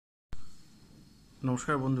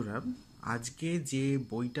নমস্কার বন্ধুরা, আজকে যে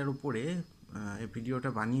বইটার উপরে এই ভিডিওটা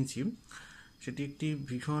বানিয়েছি সেটি একটি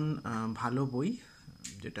ভীষণ ভালো বই,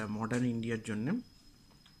 যেটা মডার্ন ইন্ডিয়ার জন্য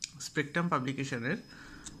স্পেকট্রাম পাবলিকেশনের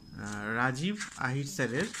রাজীব আহির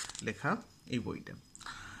স্যারের লেখা এই বইটা।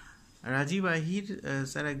 রাজীব আহির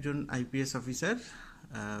স্যার একজন আইপিএস অফিসার,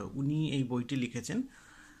 উনি এই বইটি লিখেছেন।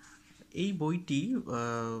 এই বইটি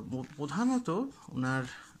প্রধানত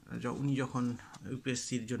উনি যখন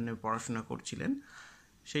ইউপিএসসির জন্য পড়াশোনা করছিলেন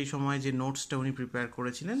সেই সময় যে নোটসটা উনি প্রিপেয়ার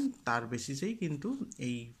করেছিলেন তার বেসিসেই কিন্তু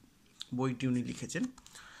এই বইটি উনি লিখেছেন।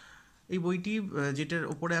 এই বইটি যেটার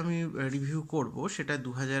ওপরে আমি রিভিউ করব সেটা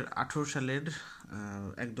 2018 সালের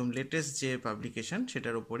একদম লেটেস্ট যে পাবলিকেশন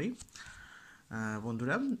সেটার ওপরেই।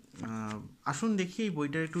 বন্ধুরা, আসুন দেখি এই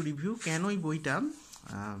বইটার একটু রিভিউ। কেন এই বইটা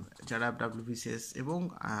যারা ডাব্লিউবিসিএস এবং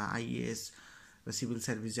আইএএস সিভিল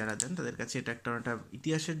সার্ভিস যারা দেন তাদের কাছে এটা একটা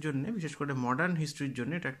ইতিহাসের জন্য, বিশেষ করে মডার্ন হিস্ট্রির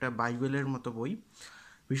জন্য এটা একটা বাইবেলের মতো বই,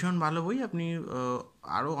 ভীষণ ভালো বই। আপনি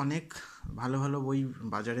আরও অনেক ভালো ভালো বই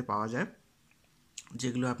বাজারে পাওয়া যায়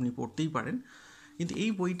যেগুলো আপনি পড়তেই পারেন, কিন্তু এই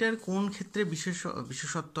বইটার কোন ক্ষেত্রে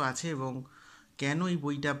বিশেষত্ব আছে এবং কেন এই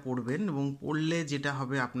বইটা পড়বেন এবং পড়লে যেটা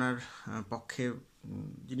হবে আপনার পক্ষে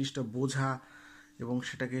জিনিসটা বোঝা এবং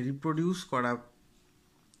সেটাকে রিপ্রোডিউস করা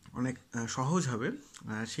অনেক সহজ হবে,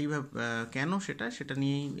 সেইভাবে কেন সেটা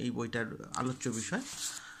নিয়েই এই বইটার আলোচ্য বিষয়।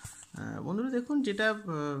 বন্ধুরা দেখুন, যেটা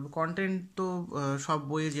কন্টেন্ট তো সব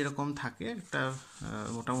বইয়ে যেরকম থাকে, একটা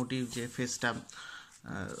মোটামুটি যে ফেসটা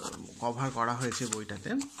কভার করা হয়েছে বইটাতে,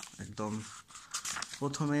 একদম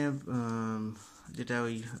প্রথমে যেটা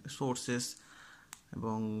ওই সোর্সেস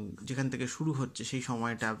এবং যেখান থেকে শুরু হচ্ছে সেই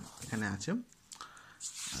সময়টা এখানে আছে।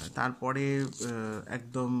 তারপরে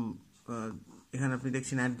একদম এখানে আপনি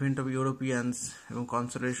দেখছেন অ্যাডভেন্ট অফ ইউরোপিয়ানস এবং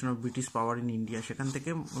consolidation of British power in India, সেখান থেকে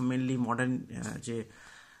মেনলি মডার্ন যে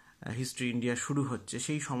হিস্ট্রি ইন্ডিয়া শুরু হচ্ছে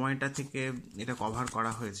সেই সময়টা থেকে এটা কভার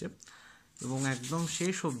করা হয়েছে এবং একদম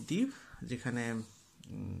শেষ অবধি যেখানে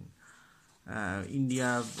ইন্ডিয়া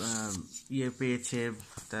পেয়েছে,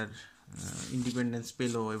 তার ইন্ডিপেন্ডেন্স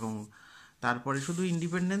পেলো এবং তারপরে শুধু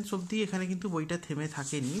ইন্ডিপেন্ডেন্স অবধি এখানে কিন্তু বইটা থেমে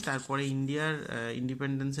থাকেনি। তারপরে ইন্ডিয়ার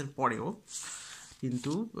ইন্ডিপেন্ডেন্সের পরেও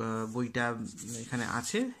কিন্তু বইটা এখানে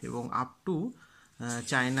আছে এবং up to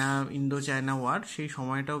Indo China war সেই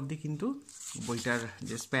সময়টা অবধি কিন্তু বইটার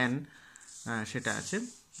যে স্প্যান সেটা আছে।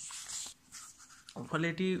 ফলে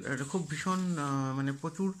এটি খুব ভীষণ মানে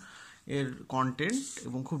প্রচুর এর কন্টেন্ট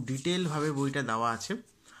এবং খুব ডিটেলভাবে বইটা দেওয়া আছে।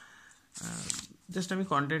 জাস্ট আমি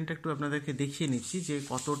কন্টেন্টটা একটু আপনাদেরকে দেখিয়ে নিচ্ছি যে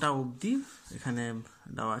কতটা অবধি এখানে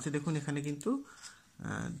দেওয়া আছে। দেখুন, এখানে কিন্তু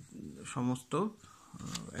সমস্ত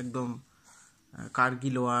একদম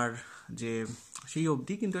কার্গিল ওয়ার যে সেই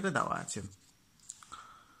অবধি কিন্তু এটা দেওয়া আছে,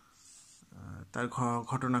 তার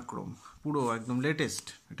ঘটনাক্রম পুরো একদম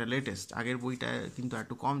এটা লেটেস্ট। আগের বইটা কিন্তু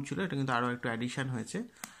একটু কম ছিল, এটা কিন্তু আরও একটু অ্যাডিশন হয়েছে।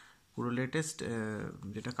 পুরো লেটেস্ট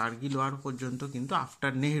যেটা কার্গিল ওয়ার পর্যন্ত কিন্তু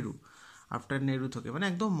আফটার নেহরু থেকে, মানে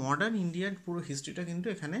একদম মডার্ন ইন্ডিয়ার পুরো হিস্ট্রিটা কিন্তু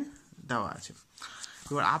এখানে দেওয়া আছে।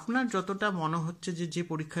 এবার আপনার যতটা মনে হচ্ছে যে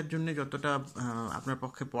পরীক্ষার জন্য যতটা আপনার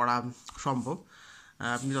পক্ষে পড়া সম্ভব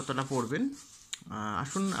আপনি ততটা পড়বেন।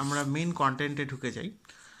 আসুন আমরা মেন কন্টেন্টে ঢুকে যাই।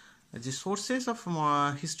 যে sources of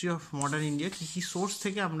history of modern India, key source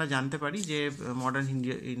থেকে আমরা জানতে পারি যে মডার্ন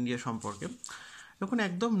ইন্ডিয়া সম্পর্কে। দেখুন,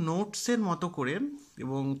 একদম নোটসের মতো করে,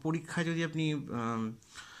 এবং পরীক্ষায় যদি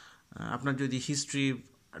আপনার যদি হিস্ট্রি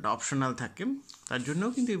একটা অপশনাল থাকে তার জন্যও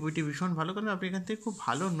কিন্তু এই বইটি ভীষণ ভালো, কারণ আপনি এখান থেকে খুব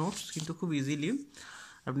ভালো নোটস কিন্তু খুব ইজিলি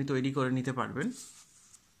আপনি তৈরি করে নিতে পারবেন।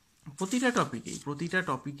 প্রতিটা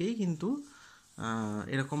টপিকেই কিন্তু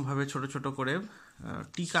এরকমভাবে ছোট ছোট করে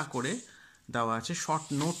টিকা করে দেওয়া আছে, শর্ট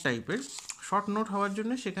নোট টাইপের। শর্ট নোট হওয়ার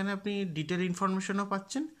জন্য সেখানে আপনি ডিটেল ইনফরমেশনও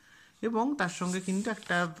পাচ্ছেন এবং তার সঙ্গে কিন্তু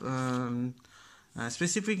একটা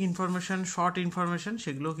স্পেসিফিক ইনফরমেশন, শর্ট ইনফরমেশন,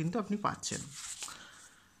 সেগুলো কিন্তু আপনি পাচ্ছেন।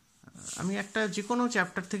 আমি যে কোনো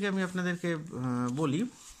চ্যাপ্টার থেকে আমি আপনাদেরকে বলি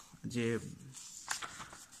যে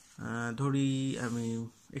ধরি আমি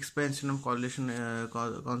expansion of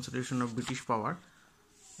consolidation of British power,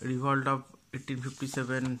 revolt of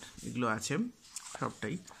 1857, এগুলো আছে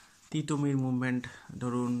সবটাই। তিতুমির মুভমেন্ট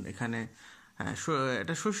ধরুন, এখানে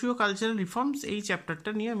এটা সোশিও কালচারাল রিফর্মস, এই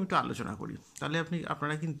চ্যাপ্টারটা নিয়ে আমি একটু আলোচনা করি, তাহলে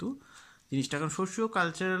আপনারা কিন্তু জিনিসটা, কারণ সোশিও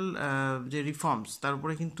কালচারাল যে রিফর্মস তার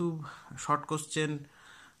উপরে কিন্তু শর্ট কোশ্চেন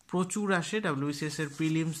প্রচুর আসে ডাব্লিউবিসিএস এর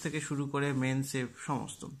প্রিলিমস থেকে শুরু করে মেন্সে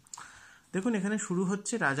সমস্ত। দেখুন, এখানে শুরু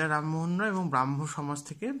হচ্ছে রাজা রামমোহন রায় এবং ব্রাহ্ম সমাজ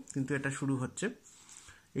থেকে কিন্তু এটা শুরু হচ্ছে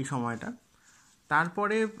এই সময়টা।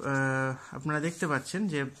 তারপরে আপনারা দেখতে পাচ্ছেন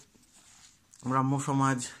যে ব্রাহ্ম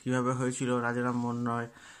সমাজ কীভাবে হয়েছিল, রাজা রামমোহন রায়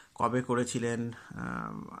কবে করেছিলেন,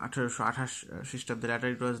 1828 খ্রিস্টাব্দের।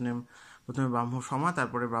 ইট ওয়াজ নেম প্রথমে ব্রাহ্ম সমাজ,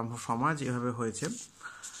 তারপরে ব্রাহ্ম সমাজ, এভাবে হয়েছে।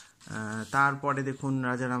 তারপরে দেখুন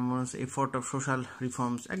রাজা Rammohan effort of social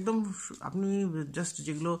reforms, একদম আপনি জাস্ট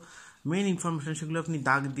যেগুলো মেন ইনফরমেশন সেগুলো আপনি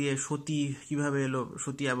দাগ দিয়ে সতী কীভাবে এলো,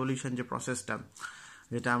 সতী অ্যাবলিউশন যে প্রসেসটা,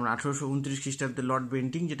 যেটা আমরা 1829 খ্রিস্টাব্দে লর্ড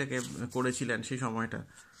বেন্টিং যেটাকে করেছিলেন সেই সময়টা,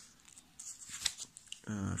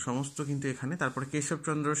 সমস্ত কিন্তু এখানে। তারপরে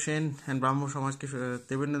কেশবচন্দ্র সেন অ্যান্ড ব্রাহ্ম সমাজ,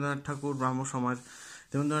 দেবেন্দ্রনাথ ঠাকুর ব্রাহ্ম সমাজ,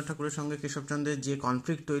 দেবেন্দ্রনাথ ঠাকুরের সঙ্গে কেশবচন্দ্রের যে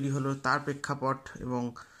কনফ্লিক্ট তৈরি হলো তার প্রেক্ষাপট, এবং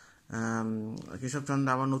কেশবচন্দ্র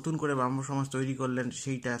আবার নতুন করে ব্রাহ্ম সমাজ তৈরি করলেন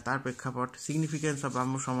সেইটা, তার প্রেক্ষাপট, সিগনিফিকেন্স অফ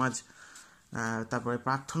ব্রাহ্ম সমাজ। তারপরে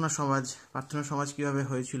প্রার্থনা সমাজ কীভাবে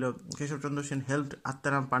হয়েছিল, Keshabchandra Sen helped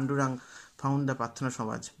Atmaram পাণ্ডুরাং found the প্রার্থনা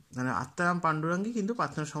সমাজ, মানে আত্মারাম পাণ্ডুরাঙ্গই কিন্তু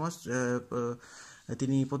প্রার্থনা সমাজ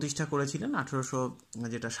তিনি প্রতিষ্ঠা করেছিলেন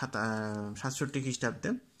 1867 খ্রিস্টাব্দে।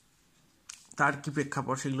 তার কি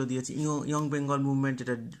প্রেক্ষাপট সেগুলো দিয়েছে। ইয়ং বেঙ্গল মুভমেন্ট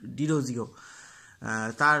যেটা ডিরোজিও,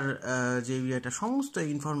 তার যে এটা সমস্ত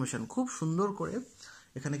ইনফরমেশন খুব সুন্দর করে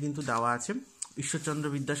এখানে কিন্তু দেওয়া আছে। ঈশ্বরচন্দ্র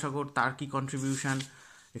বিদ্যাসাগর তার কি কন্ট্রিবিউশন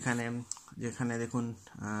এখানে, যেখানে দেখুন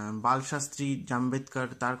বালশাস্ত্রী জাম্বেদকর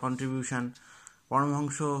তার কন্ট্রিবিউশন,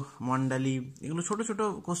 পরমহংস মণ্ডলী, এগুলো ছোট ছোট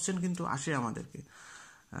কোশ্চেন কিন্তু আসে আমাদেরকে,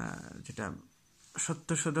 যেটা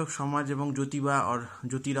সত্যশোধক সমাজ এবং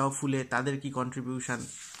জ্যোতিরাও ফুলে তাদের কি কন্ট্রিবিউশন,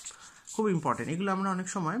 খুব ইম্পর্টেন্ট। এগুলো আমরা অনেক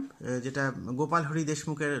সময় যেটা গোপাল হরি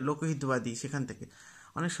দেশমুখের লোকহিতবাদী, সেখান থেকে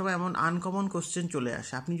অনেক সময় এমন আনকমন কোশ্চেন চলে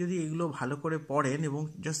আসে। আপনি যদি এগুলো ভালো করে পড়েন এবং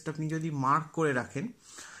জাস্ট আপনি যদি মার্ক করে রাখেন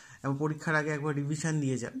এবং পরীক্ষার আগে একবার রিভিশন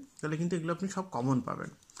দিয়ে যান, তাহলে কিন্তু এগুলো আপনি সব কমন পাবেন।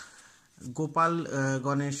 Gopal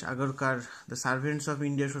Ganesh Agarkar the servants of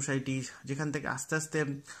India society, যেখান থেকে আস্তে আস্তে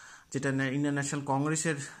যেটা ইন্ডিয়ান ন্যাশনাল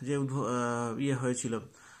কংগ্রেসের যে হয়েছিল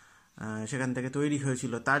সেখান থেকে তৈরি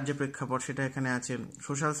হয়েছিল, তার যে প্রেক্ষাপট সেটা এখানে আছে।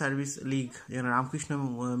 সোশ্যাল সার্ভিস লিগ, যেখানে Ramakrishna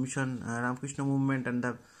mission, Ramakrishna movement and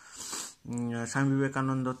the Swami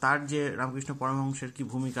Vivekananda, তার যে রামকৃষ্ণ পরমহংসের কি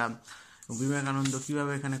ভূমিকা, বিবেকানন্দ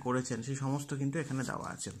কীভাবে এখানে করেছেন, সেই সমস্ত কিন্তু এখানে দেওয়া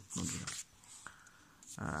আছে বন্ধুরা।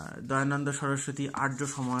 দয়ানন্দ সরস্বতী আর্য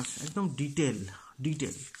সমাজ, একদম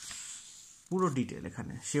ডিটেল পুরো ডিটেল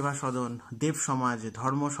এখানে। সেবা সদন, দেব সমাজ,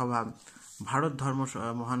 ধর্মসভা, ভারত ধর্ম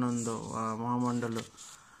মহানন্দ মহামণ্ডল,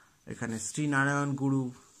 এখানে শ্রীনারায়ণ গুরু,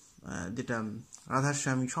 যেটা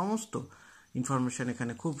রাধাস্বামী, সমস্ত ইনফরমেশন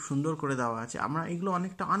এখানে খুব সুন্দর করে দেওয়া আছে। আমরা এগুলো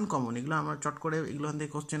অনেকটা আনকমন, এগুলো আমরা চট করে এগুলো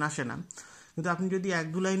থেকে কোশ্চেন আসে না, কিন্তু আপনি যদি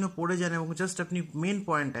 1-2 লাইনও পড়ে যান এবং জাস্ট আপনি মেন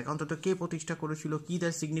পয়েন্ট অন্তত কে প্রতিষ্ঠা করেছিল, কী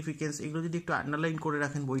তার সিগনিফিকেন্স, এগুলো যদি একটু আন্ডারলাইন করে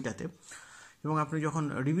রাখেন বইটাতে, এবং আপনি যখন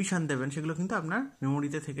রিভিশন দেবেন সেগুলো কিন্তু আপনার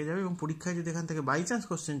মেমোরিতে থেকে যাবে, এবং পরীক্ষায় যদি এখান থেকে বাই চান্স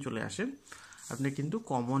কোশ্চেন চলে আসে আপনি কিন্তু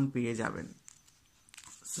কমন পেয়ে যাবেন।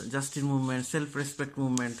 Justice movement, self respect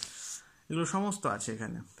movement, এগুলো সমস্ত আছে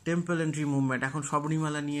এখানে। টেম্পল এন্ট্রি মুভমেন্ট, এখন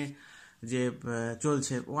সবরীমালা নিয়ে যে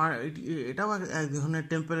চলছে, এটাও এক ধরনের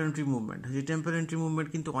টেম্পল এন্ট্রি মুভমেন্ট। যে টেম্পল এন্ট্রি মুভমেন্ট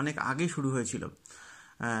কিন্তু অনেক আগে শুরু হয়েছিল,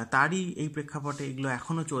 তারই এই প্রেক্ষাপটে এগুলো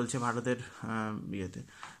এখনও চলছে ভারতের ইয়েতে,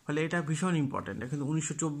 ফলে এটা ভীষণ ইম্পর্টেন্ট। কিন্তু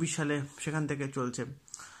 1924 সালে সেখান থেকে চলছে।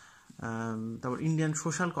 তারপর ইন্ডিয়ান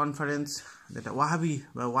সোশ্যাল কনফারেন্স, যেটা ওয়াহাবি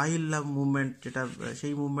বা ওয়াহিল্লা মুভমেন্ট, যেটা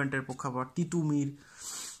সেই মুভমেন্টের প্রেক্ষাপট।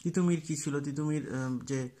 তিতুমির কী ছিল, তিতুমির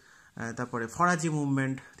যে, তারপরে ফরাজি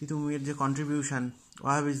মুভমেন্ট, তিতুমির যে কন্ট্রিবিউশন,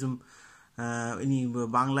 ওয়াহাবিজম, ইনি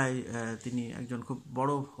বাংলায় তিনি একজন খুব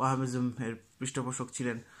বড় ওয়াহাবিজম এর পৃষ্ঠপোষক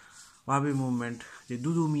ছিলেন। ওয়াহাবি মুভমেন্ট, যে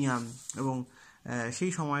দুদু মিয়া, এবং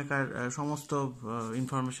সেই সময়কার সমস্ত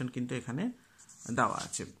ইনফরমেশন কিন্তু এখানে দেওয়া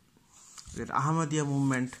আছে। আহমদিয়া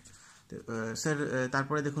মুভমেন্ট, স্যার,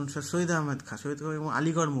 তারপরে দেখুন স্যার সৈয়দ আহমেদ খাঁ এবং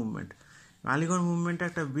আলিগড় মুভমেন্টে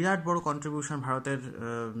একটা বিরাট বড় কন্ট্রিবিউশন ভারতের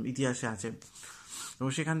ইতিহাসে আছে, এবং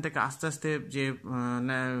সেখান থেকে আস্তে আস্তে যে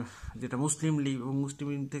যেটা মুসলিম লীগ এবং মুসলিম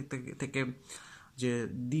লীগ থেকে যে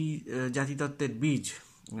জাতিতত্ত্বের বীজ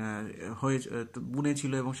হয়ে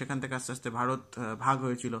বুনেছিল, এবং সেখান থেকে আস্তে আস্তে ভারত ভাগ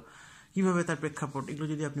হয়েছিল, কীভাবে তার প্রেক্ষাপট, এগুলো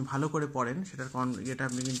যদি আপনি ভালো করে পড়েন যেটা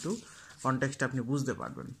আপনি কিন্তু কনটেক্সটটা আপনি বুঝতে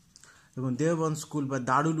পারবেন। এবং দেওবন্দ স্কুল বা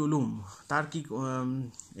দারুল উলুম, তার কি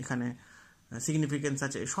এখানে সিগনিফিকেন্স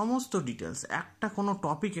আছে, সমস্ত ডিটেলস, একটা কোনো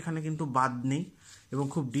টপিক এখানে কিন্তু বাদ নেই, এবং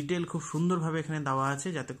খুব ডিটেল, খুব সুন্দরভাবে এখানে দেওয়া আছে,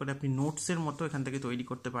 যাতে করে আপনি নোটসের মতো এখান থেকে তৈরি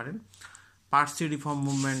করতে পারেন। পার্সি রিফর্ম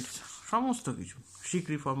মুভমেন্ট, সমস্ত কিছু, শিখ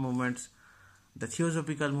reform movements, the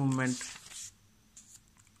theosophical movement,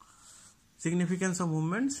 significance of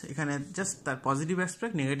movements, এখানে জাস্ট তার পজিটিভ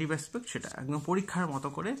অ্যাসপেক্ট, নেগেটিভ অ্যাসপেক্ট, সেটা একদম পরীক্ষার মতো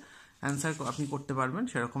করে অ্যান্সার আপনি করতে পারবেন,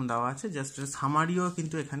 সেরকম দেওয়া আছে। জাস্ট সামারিও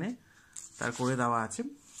কিন্তু এখানে তার করে দেওয়া আছে।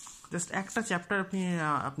 জাস্ট একটা চ্যাপ্টার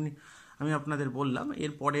আমি আপনাদের বললাম,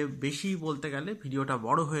 এরপরে বেশি বলতে গেলে ভিডিওটা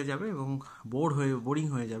বড় হয়ে যাবে এবং বোরিং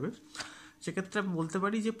হয়ে যাবে। সেক্ষেত্রে আমি বলতে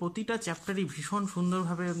পারি যে প্রতিটা চ্যাপ্টারই ভীষণ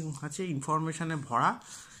সুন্দরভাবে আছে, ইনফরমেশানে ভরা,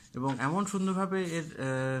 এবং এমন সুন্দরভাবে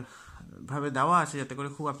ভাবে দেওয়া আছে যাতে করে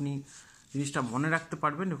খুব আপনি জিনিসটা মনে রাখতে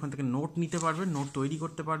পারবেন, ওখান থেকে নোট নিতে পারবেন, নোট তৈরি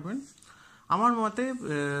করতে পারবেন। আমার মতে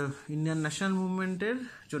ইন্ডিয়ান ন্যাশনাল মুভমেন্টের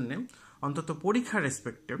জন্যে অন্তত পরীক্ষার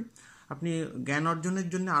রেসপেক্টে আপনি জ্ঞান অর্জনের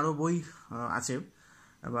জন্য আরও বই আছে,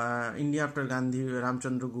 বা ইন্ডিয়া আফটার গান্ধী,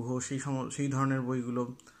 রামচন্দ্র গুহ, সেই ধরনের বইগুলো,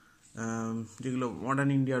 যেগুলো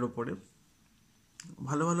মডার্ন ইন্ডিয়ার ওপরে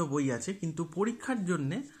ভালো ভালো বই আছে। কিন্তু পরীক্ষার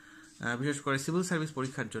জন্যে, বিশেষ করে সিভিল সার্ভিস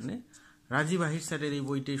পরীক্ষার জন্যে রাজীব আহির স্যারের এই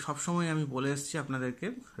বইটি সবসময় আমি বলে এসেছি, আপনাদেরকে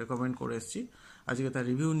রেকমেন্ড করে এসেছি, আজকে তার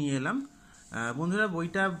রিভিউ নিয়ে এলাম। বন্ধুরা,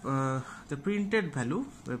 বইটা প্রিন্টেড ভ্যালু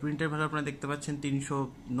আপনারা দেখতে পাচ্ছেন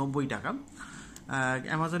 390 টাকা।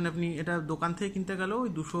 অ্যামাজনে আপনি এটা দোকান থেকে কিনতে গেলেও ওই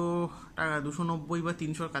 200 টাকা, 290 বা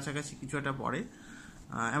 300 কাছাকাছি কিছু একটা পড়ে।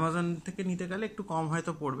 অ্যামাজন থেকে নিতে গেলে একটু কম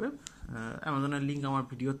হয়তো পড়বে। অ্যামাজনের লিঙ্ক আমার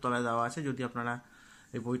ভিডিওর তলায় দেওয়া আছে, যদি আপনারা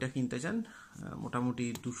এই বইটা কিনতে চান। মোটামুটি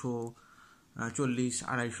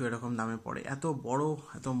 240-250 এরকম দামে পড়ে। এত বড়,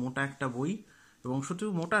 এত মোটা একটা বই, এবং শুধু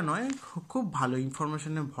মোটা নয়, খুব ভালো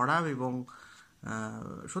ইনফরমেশনে ভরা, এবং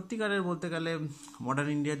সত্যিকারের বলতে গেলে মডার্ন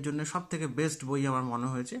ইন্ডিয়ার জন্য সব থেকে বেস্ট বই আমার মনে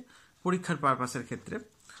হয়েছে পরীক্ষার পারপাসের ক্ষেত্রে।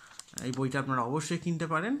 এই বইটা আপনারা অবশ্যই কিনতে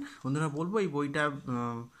পারেন। বন্ধুরা, বলবো এই বইটা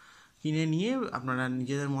কিনে নিয়ে আপনারা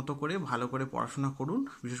নিজেদের মতো করে ভালো করে পড়াশোনা করুন,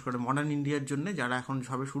 বিশেষ করে মডার্ন ইন্ডিয়ার জন্য যারা এখন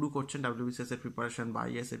সবে শুরু করছেন WBCS এর প্রিপারেশন বা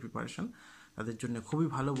IAS এর প্রিপারেশন, তাদের জন্য খুবই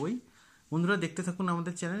ভালো বই। বন্ধুরা, দেখতে থাকুন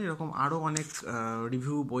আমাদের চ্যানেল, এরকম আরও অনেক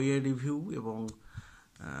রিভিউ, বইয়ের রিভিউ এবং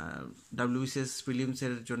WBCS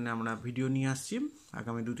প্রিলিমসের জন্য আমরা ভিডিও নিয়ে আসছি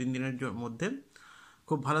আগামী 2-3 দিনের মধ্যে।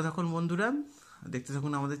 খুব ভালো থাকুন বন্ধুরা, দেখতে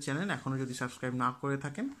থাকুন আমাদের চ্যানেল। এখনও যদি সাবস্ক্রাইব না করে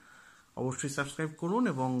থাকেন অবশ্যই সাবস্ক্রাইব করুন,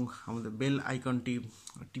 এবং আমাদের বেল আইকনটি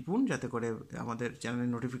টিপুন, যাতে করে আমাদের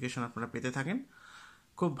চ্যানেলের নোটিফিকেশন আপনারা পেতে থাকেন।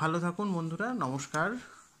 খুব ভালো থাকুন বন্ধুরা, নমস্কার,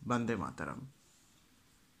 বন্দে মাতরম।